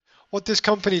What this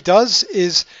company does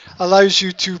is allows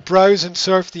you to browse and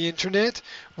surf the internet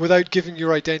without giving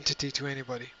your identity to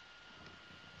anybody.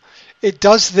 It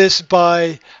does this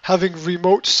by having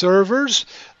remote servers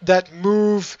that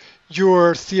move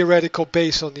your theoretical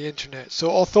base on the internet. So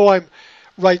although I'm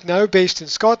right now based in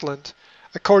Scotland,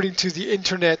 according to the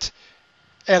internet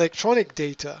electronic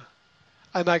data,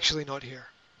 I'm actually not here.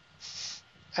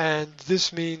 And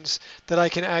this means that I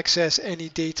can access any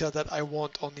data that I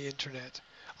want on the internet,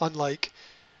 unlike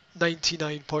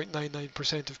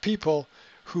 99.99% of people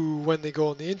who, when they go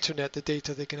on the internet, the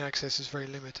data they can access is very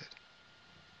limited.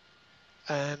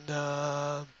 And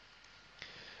well,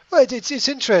 it's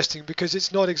interesting because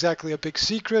it's not exactly a big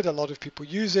secret. A lot of people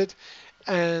use it,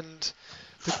 and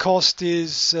the cost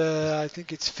is I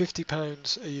think it's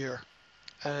 £50 a year,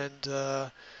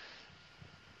 and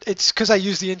it's because I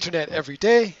use the internet every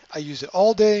day. I use it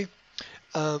all day.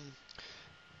 Um,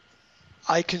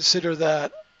 I consider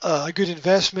that a good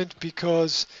investment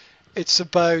because it's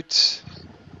about,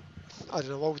 I don't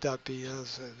know, what would that be?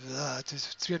 It's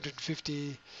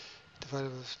 350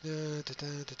 divided by,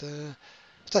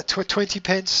 it's like 20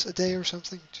 pence a day or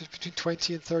something, just between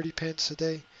 20 and 30 pence a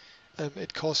day.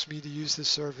 It costs me to use this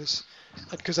service.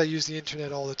 And because I use the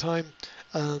internet all the time,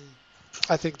 I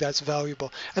think that's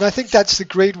valuable. And I think that's the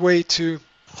great way to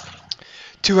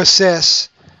assess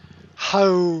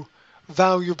how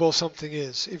valuable something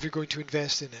is if you're going to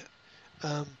invest in it.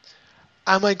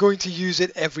 Am I going to use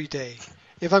it every day?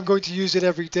 If I'm going to use it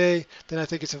every day, then I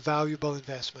think it's a valuable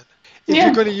investment. If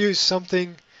you're going to use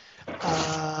something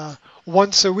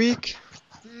once a week,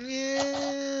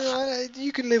 yeah,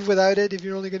 you can live without it if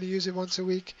you're only going to use it once a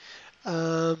week.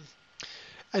 And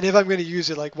if I'm going to use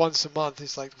it like once a month,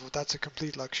 it's like, well, that's a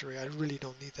complete luxury. I really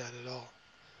don't need that at all.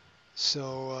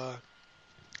 So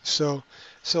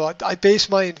I base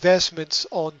my investments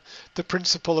on the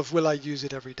principle of will I use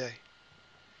it every day?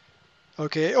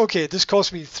 Okay, this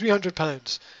cost me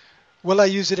 £300. Will I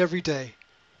use it every day?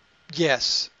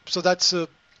 Yes. So that's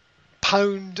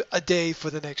 £1 a day for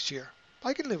the next year.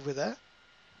 I can live with that.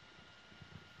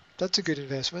 That's a good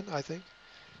investment, I think,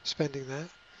 spending that.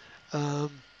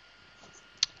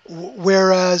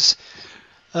 Whereas,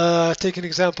 take an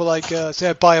example like, say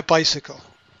I buy a bicycle,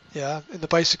 yeah, and the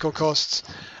bicycle costs,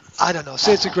 I don't know,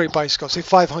 say it's a great bicycle, say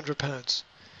 £500.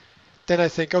 Then I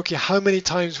think, okay, how many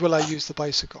times will I use the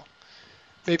bicycle?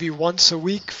 Maybe once a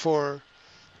week for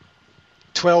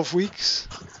 12 weeks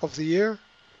of the year.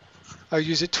 I'll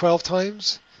use it 12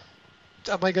 times.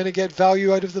 Am I going to get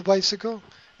value out of the bicycle?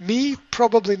 Me,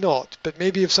 probably not, but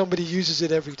maybe if somebody uses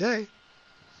it every day,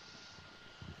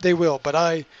 they will. But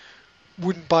I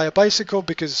wouldn't buy a bicycle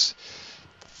because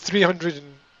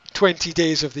 320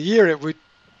 days of the year it would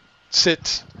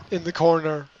sit in the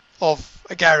corner of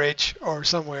a garage or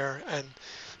somewhere and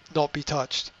not be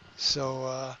touched. So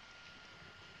I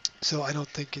don't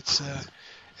think it's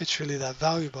really that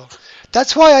valuable.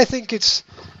 That's why I think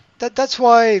that's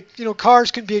why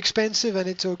cars can be expensive and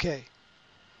it's okay,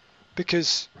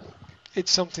 because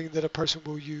it's something that a person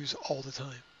will use all the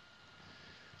time.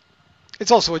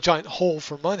 It's also a giant hole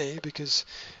for money because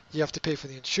you have to pay for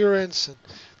the insurance and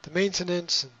the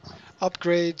maintenance and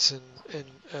upgrades and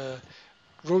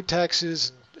road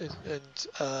taxes and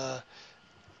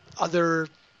other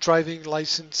driving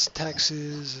license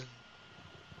taxes and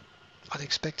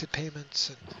unexpected payments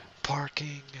and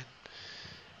parking and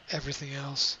everything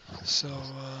else. So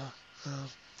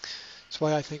that's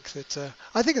why I think that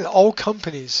all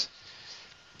companies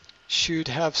should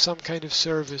have some kind of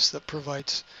service that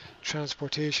provides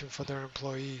transportation for their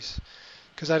employees.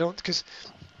 Because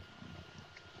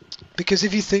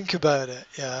if you think about it,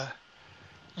 yeah,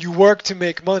 you work to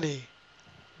make money,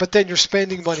 but then you're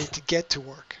spending money to get to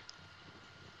work.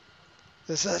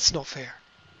 That's not fair.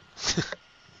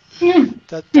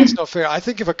 That's not fair. I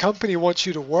think if a company wants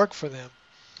you to work for them,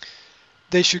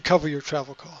 they should cover your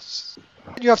travel costs.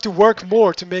 You have to work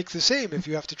more to make the same if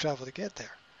you have to travel to get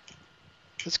there.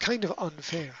 It's kind of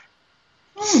unfair.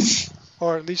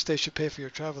 Or at least they should pay for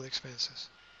your travel expenses.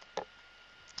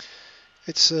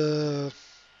 It's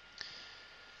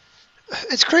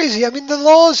crazy. I mean, the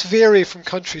laws vary from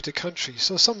country to country.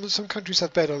 So some countries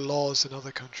have better laws than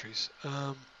other countries.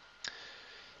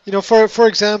 For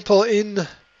example, in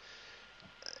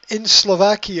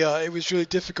Slovakia, it was really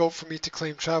difficult for me to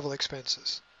claim travel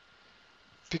expenses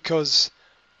because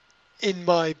in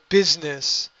my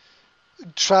business,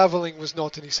 traveling was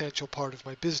not an essential part of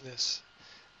my business.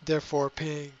 Therefore,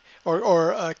 paying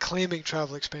or claiming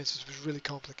travel expenses was really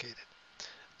complicated,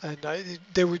 and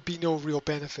there would be no real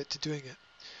benefit to doing it.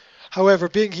 However,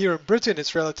 being here in Britain,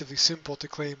 it's relatively simple to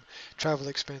claim travel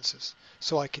expenses,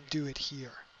 so I can do it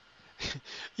here.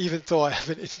 even though I have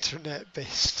an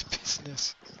internet-based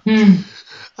business. Hmm.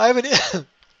 I have an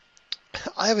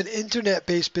I have an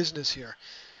internet-based business here,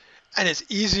 and it's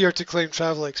easier to claim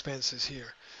travel expenses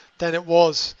here than it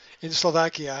was in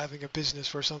Slovakia having a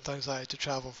business where sometimes I had to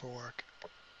travel for work.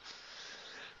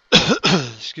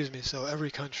 Excuse me. So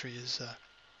every country is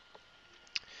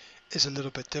a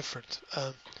little bit different.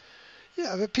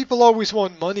 Yeah, but people always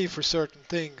want money for certain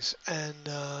things,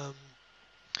 and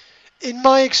in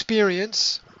my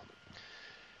experience,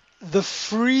 the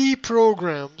free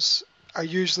programs are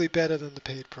usually better than the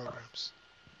paid programs.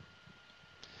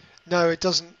 Now, it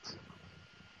doesn't,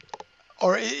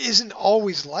 or it isn't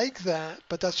always like that,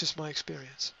 but that's just my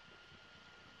experience.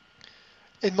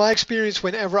 In my experience,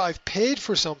 whenever I've paid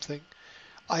for something,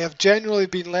 I have generally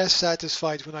been less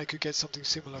satisfied when I could get something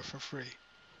similar for free.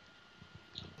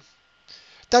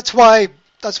 That's why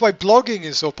blogging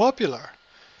is so popular,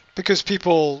 because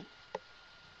people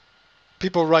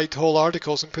write whole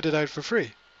articles and put it out for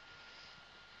free.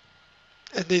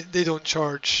 And they don't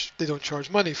charge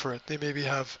money for it. They maybe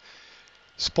have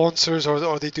sponsors,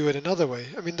 or they do it another way.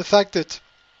 I mean, the fact that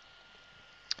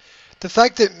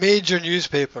major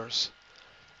newspapers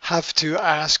have to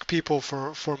ask people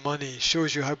for money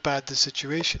shows you how bad the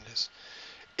situation is.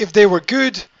 If they were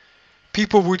good,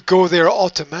 people would go there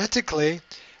automatically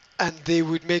and they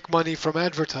would make money from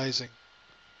advertising.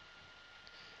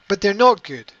 But they're not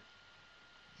good.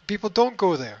 People don't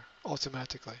go there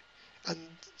automatically. And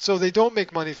so they don't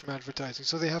make money from advertising,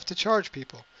 so they have to charge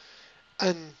people.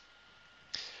 And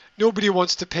nobody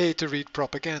wants to pay to read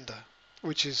propaganda,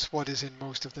 which is what is in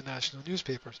most of the national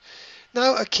newspapers.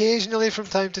 Now, occasionally, from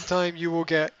time to time, you will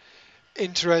get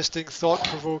interesting,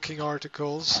 thought-provoking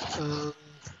articles,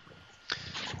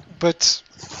 but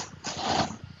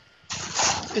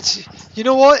it's, you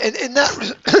know what? In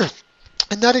that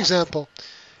in that example,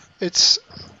 it's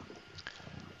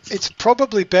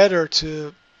probably better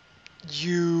to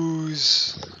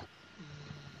use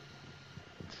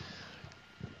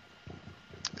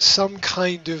some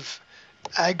kind of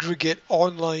aggregate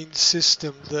online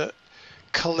system that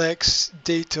collects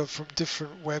data from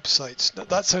different websites. Now,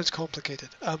 that sounds complicated.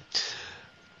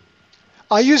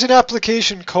 I use an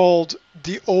application called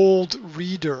the Old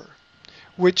Reader,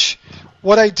 which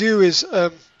what I do is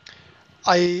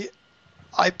I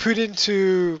put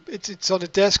into it's on a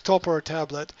desktop or a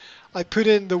tablet. I put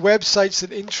in the websites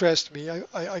that interest me.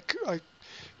 I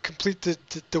complete the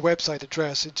website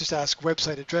address. It just asks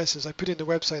website addresses. I put in the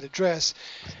website address,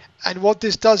 and what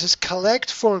this does is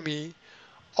collect for me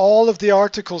all of the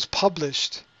articles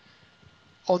published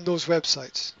on those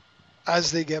websites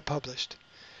as they get published.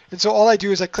 And so all I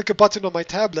do is I click a button on my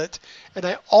tablet, and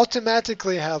I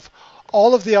automatically have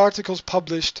all of the articles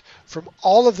published from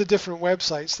all of the different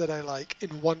websites that I like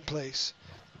in one place,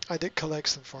 and it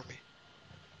collects them for me.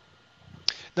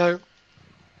 Now,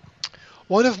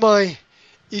 one of my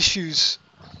issues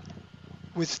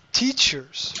with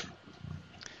teachers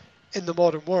in the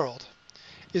modern world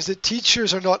is that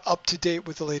teachers are not up to date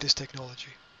with the latest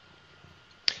technology.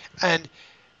 And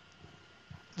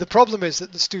the problem is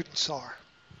that the students are.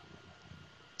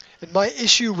 And my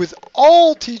issue with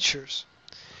all teachers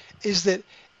is that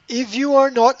if you are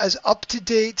not as up to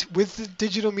date with the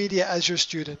digital media as your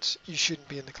students, you shouldn't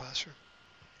be in the classroom.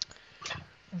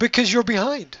 Because you're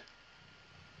behind.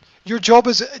 Your job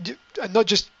is, and not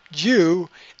just you,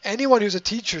 anyone who's a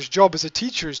teacher's job as a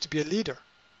teacher is to be a leader.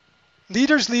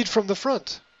 Leaders lead from the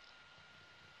front.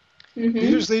 Mm-hmm.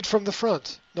 Leaders lead from the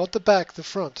front, not the back, the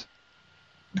front.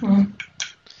 Mm-hmm.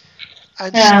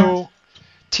 And so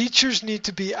teachers need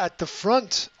to be at the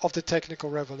front of the technical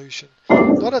revolution,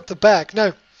 not at the back.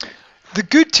 Now, the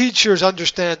good teachers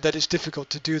understand that it's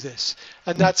difficult to do this,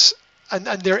 and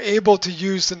they're able to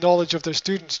use the knowledge of their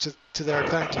students to their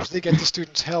advantage. They get the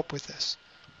students help with this.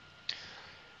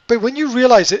 But when you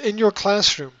realize that in your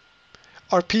classroom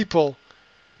are people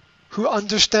who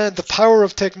understand the power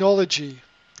of technology,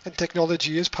 and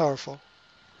technology is powerful,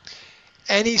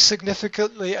 any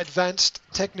significantly advanced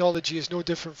technology is no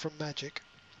different from magic.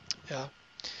 Yeah.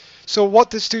 So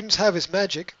what the students have is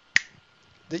magic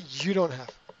that you don't have.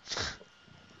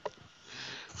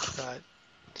 Right?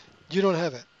 You don't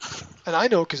have it. And I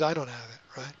know because I don't have it,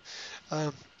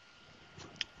 right?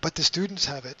 But the students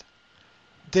have it.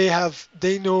 They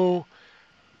know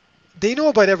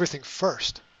about everything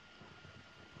first.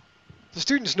 The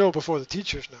students know before the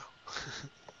teachers know.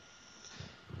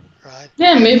 Right?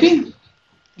 Yeah, maybe.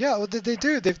 Yeah, well, they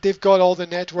do. They've got all the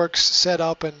networks set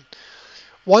up, and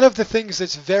one of the things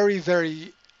that's very,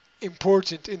 very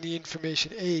important in the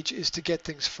information age is to get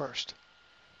things first.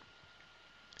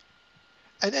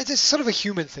 And it's sort of a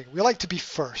human thing. We like to be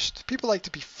first. People like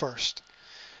to be first.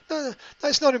 No,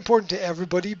 that's not important to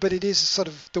everybody, but it is sort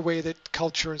of the way that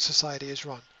culture and society is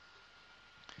run.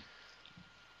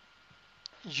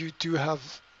 You do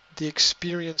have the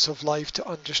experience of life to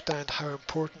understand how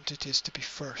important it is to be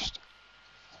first.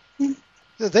 No,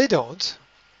 they don't.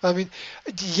 I mean,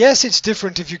 yes, it's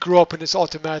different if you grow up and it's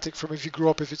automatic from if you grow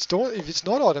up if it's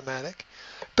not automatic.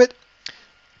 But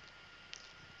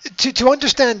to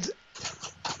understand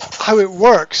how it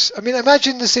works, I mean,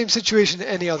 imagine the same situation in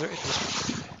any other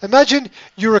industry. Imagine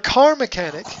you're a car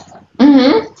mechanic,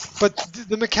 but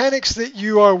the mechanics that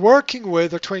you are working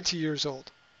with are 20 years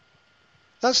old.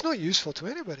 That's not useful to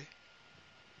anybody.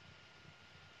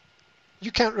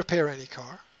 You can't repair any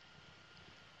car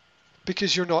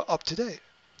because you're not up to date.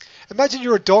 Imagine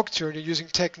you're a doctor and you're using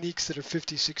techniques that are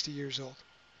 50, 60 years old.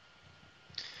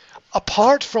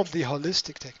 Apart from the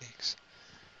holistic techniques,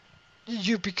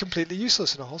 you'd be completely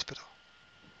useless in a hospital.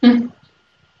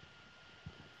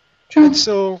 True. And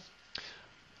so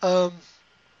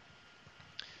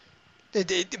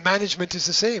management is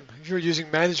the same. If you're using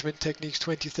management techniques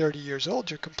 20, 30 years old,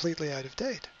 you're completely out of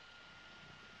date.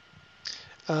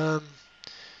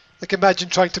 Like imagine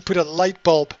trying to put a light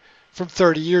bulb from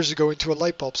 30 years ago into a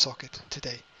light bulb socket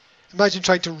today. Imagine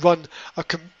trying to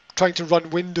run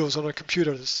Windows on a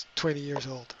computer that's 20 years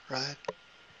old, right?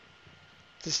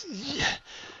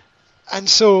 And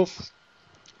so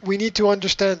we need to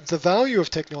understand the value of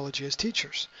technology as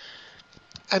teachers.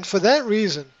 And for that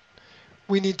reason,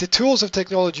 we need the tools of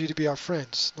technology to be our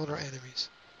friends, not our enemies.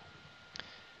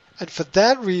 And for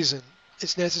that reason,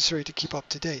 it's necessary to keep up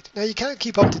to date. Now, you can't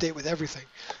keep up to date with everything.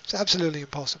 It's absolutely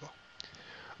impossible.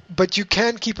 But you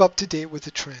can keep up to date with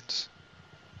the trends.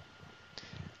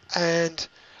 And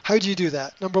how do you do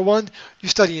that? Number one, you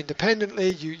study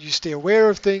independently, you stay aware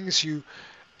of things,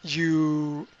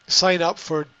 you sign up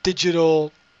for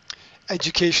digital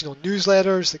educational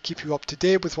newsletters that keep you up to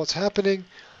date with what's happening,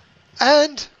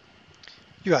 and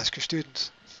you ask your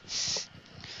students.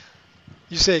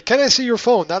 You say, can I see your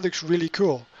phone? That looks really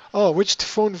cool. Oh, which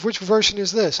version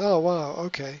is this? Oh, wow,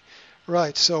 okay.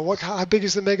 Right, so how big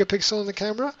is the megapixel in the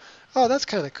camera? Oh, that's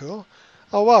kind of cool.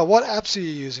 Oh, wow, what apps are you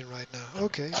using right now?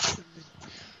 Okay.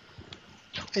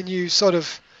 And you sort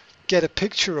of get a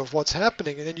picture of what's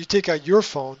happening, and then you take out your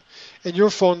phone, and your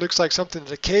phone looks like something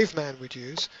that a caveman would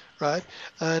use, right?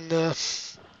 And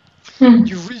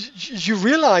you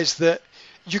realize that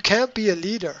you can't be a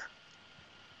leader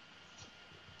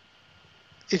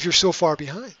if you're so far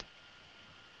behind.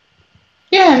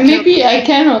 Yeah, maybe I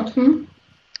cannot. You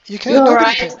can't. You're Nobody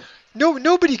right. can. No,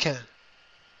 nobody can.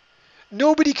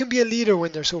 Nobody can be a leader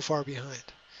when they're so far behind.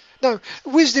 Now,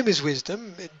 wisdom is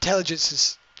wisdom. Intelligence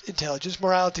is intelligence.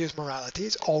 Morality is morality.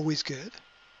 It's always good.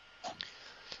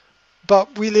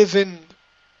 But we live in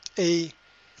a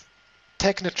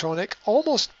technotronic,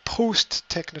 almost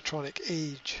post-technotronic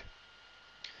age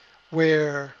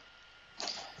where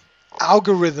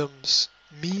algorithms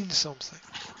mean something,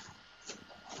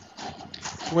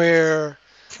 where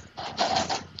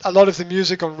a lot of the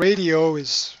music on radio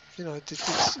is,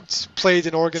 it's played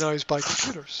and organized by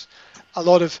computers. A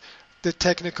lot of the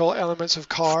technical elements of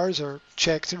cars are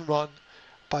checked and run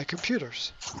by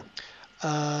computers.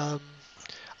 A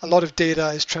lot of data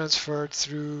is transferred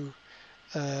through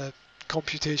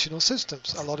computational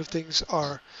systems. A lot of things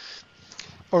are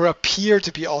or appear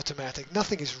to be automatic.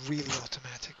 Nothing is really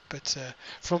automatic, but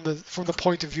from the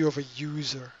point of view of a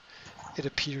user, it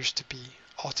appears to be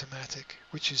automatic,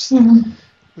 which is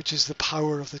the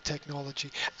power of the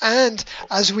technology. And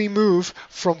as we move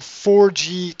from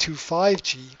 4G to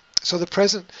 5G, so the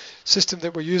present system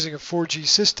that we're using, a 4G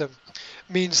system,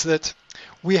 means that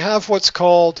we have what's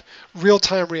called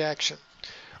real-time reaction,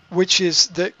 which is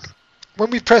that when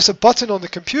we press a button on the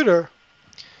computer,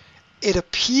 it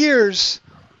appears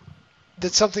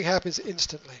that something happens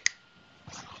instantly.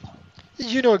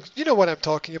 You know what I'm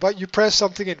talking about. You press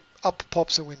something and up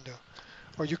pops a window,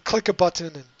 or you click a button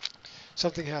and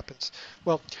something happens.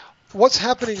 Well, what's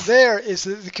happening there is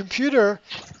that the computer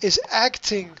is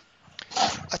acting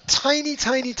a tiny,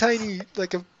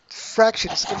 like a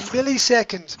fraction, it's a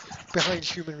millisecond behind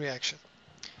human reaction.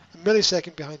 A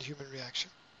millisecond behind human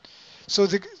reaction. So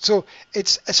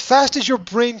it's as fast as your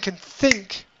brain can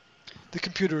think, the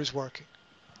computer is working.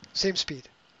 Same speed.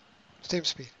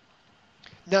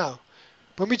 Now,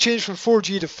 when we change from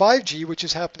 4G to 5G, which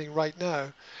is happening right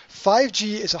now,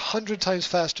 5G is 100 times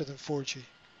faster than 4G.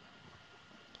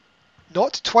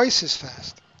 Not twice as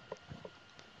fast.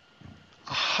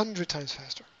 100 times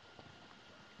faster.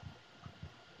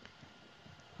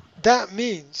 That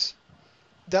means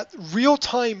that real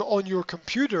time on your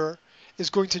computer is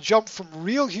going to jump from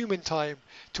real human time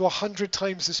to 100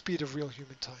 times the speed of real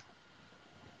human time.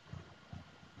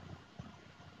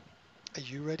 Are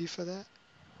you ready for that?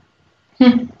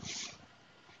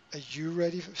 Are you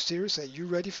ready? Seriously, are you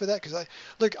ready for that? Because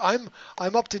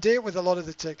I'm up to date with a lot of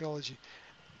the technology,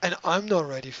 and I'm not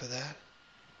ready for that.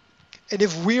 And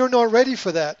if we are not ready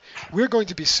for that, we're going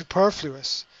to be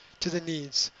superfluous to the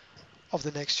needs of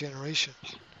the next generation,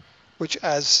 which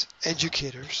as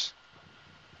educators,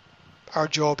 our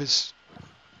job is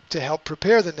to help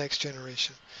prepare the next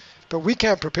generation. But we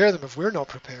can't prepare them if we're not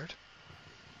prepared.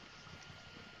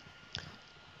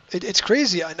 It's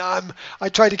crazy, and I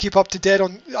try to keep up to date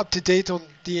on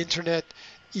the internet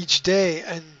each day,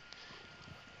 and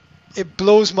it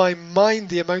blows my mind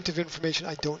the amount of information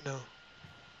I don't know.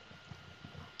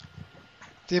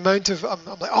 The amount of I'm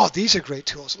like, oh, these are great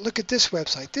tools. Look at this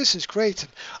website. This is great.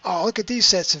 And oh, look at these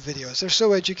sets of videos. They're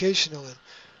so educational.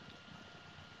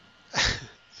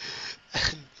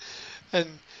 And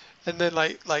and then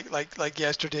like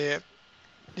yesterday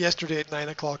at 9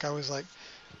 o'clock, I was like,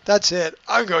 that's it.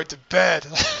 I'm going to bed.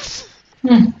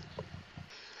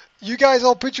 You guys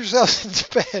all put yourselves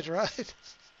into bed, right?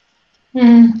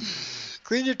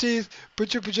 Clean your teeth,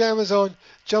 put your pajamas on,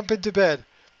 jump into bed.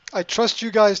 I trust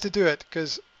you guys to do it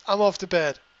because I'm off to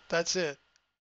bed. That's it.